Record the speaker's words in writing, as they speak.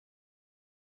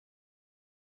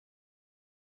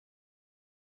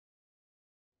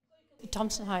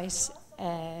Thompson House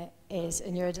is a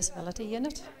neurodisability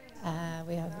unit.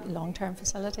 We have a long-term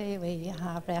facility, we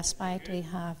have respite, we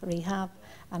have rehab,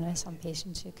 and we have some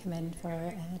patients who come in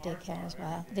for daycare as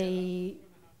well. The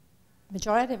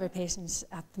majority of our patients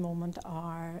at the moment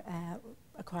are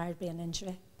acquired brain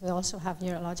injury. We also have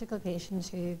neurological patients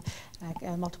who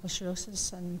have multiple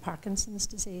sclerosis and Parkinson's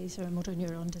disease or motor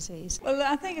neuron disease. Well,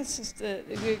 I think it's just a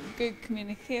good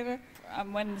communicator,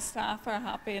 and when the staff are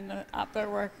happy at their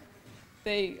work,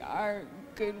 they are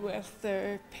good with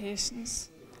their patients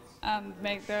and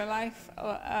make their life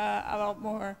a lot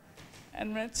more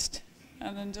enriched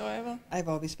and enjoyable. I've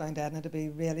always found Edna to be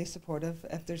really supportive.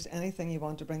 If there's anything you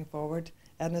want to bring forward,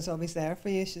 Edna's always there for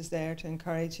you. She's there to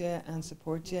encourage you and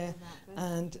support you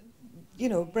and, you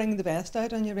know, bring the best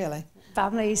out on you, really.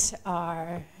 Families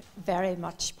are very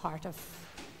much part of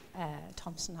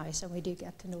Thompson House, and we do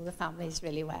get to know the families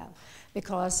really well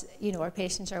because, you know, our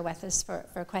patients are with us for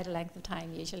quite a length of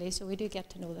time usually, so we do get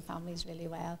to know the families really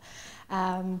well.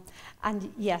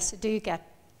 And yes, I do get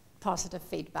positive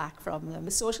feedback from them.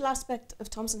 The social aspect of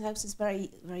Thompson House is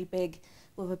very, very big.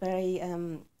 We have a very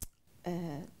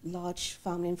large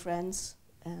family and friends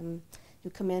who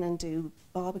come in and do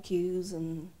barbecues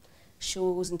and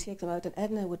shows and take them out, and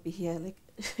Edna would be here, like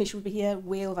she would be here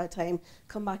way over time,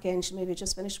 come back in, she maybe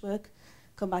just finished work,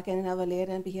 come back in an hour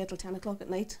later and be here till 10 o'clock at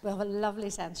night. We have a lovely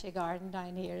sensory garden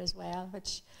down here as well,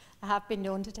 which I have been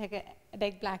known to take a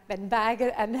big black bin bag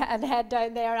and head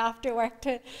down there after work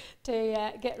to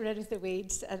get rid of the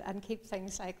weeds and keep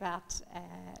things like that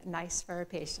nice for our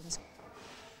patients.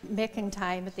 Making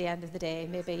time at the end of the day,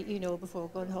 maybe, you know, before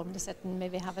going home to sit and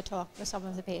maybe have a talk with some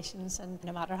of the patients, and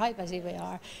no matter how busy we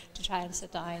are, to try and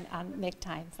sit down and make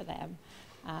time for them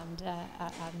and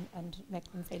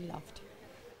make them feel loved.